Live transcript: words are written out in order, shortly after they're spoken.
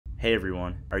Hey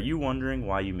everyone, are you wondering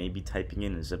why you may be typing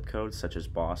in a zip code such as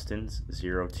Boston's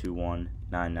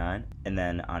 02199 and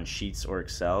then on Sheets or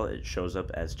Excel it shows up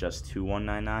as just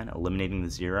 2199, eliminating the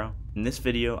zero? In this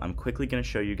video, I'm quickly going to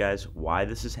show you guys why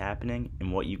this is happening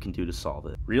and what you can do to solve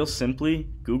it. Real simply,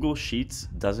 Google Sheets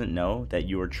doesn't know that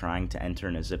you are trying to enter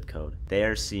in a zip code. They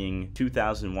are seeing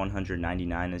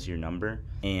 2199 as your number,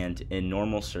 and in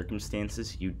normal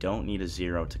circumstances, you don't need a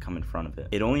zero to come in front of it.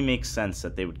 It only makes sense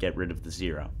that they would get rid of the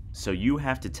zero. So you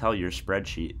have to tell your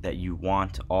spreadsheet that you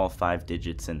want all 5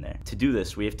 digits in there. To do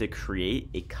this, we have to create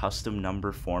a custom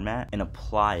number format and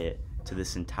apply it to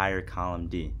this entire column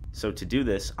D. So to do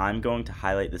this, I'm going to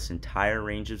highlight this entire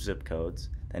range of zip codes,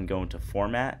 then go into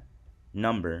Format,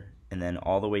 Number, and then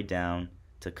all the way down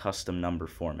to Custom Number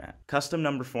Format. Custom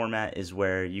Number Format is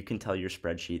where you can tell your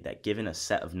spreadsheet that given a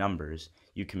set of numbers,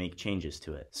 you can make changes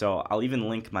to it. So I'll even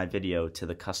link my video to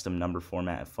the Custom Number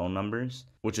Format of phone numbers,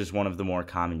 which is one of the more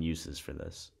common uses for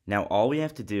this. Now all we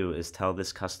have to do is tell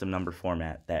this Custom Number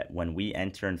Format that when we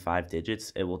enter in 5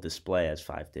 digits, it will display as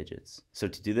 5 digits. So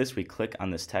to do this, we click on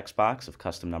this text box of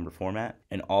Custom Number Format,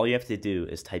 and all you have to do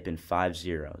is type in 5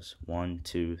 zeros, 1,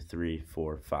 2, 3,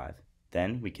 4, 5.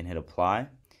 Then we can hit apply,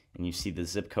 and you see the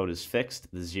zip code is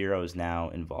fixed, the zero is now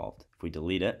involved. If we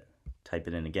delete it, type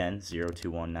it in again,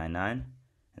 02199,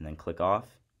 and then click off,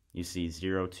 you see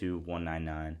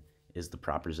 02199 is the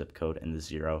proper zip code and the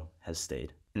zero has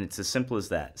stayed. And it's as simple as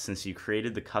that. Since you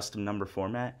created the custom number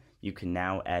format, you can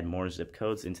now add more zip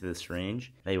codes into this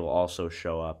range. They will also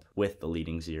show up with the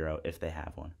leading zero if they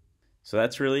have one. So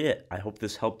that's really it. I hope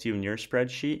this helped you in your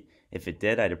spreadsheet. If it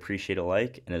did, I'd appreciate a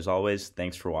like, and as always,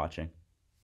 thanks for watching.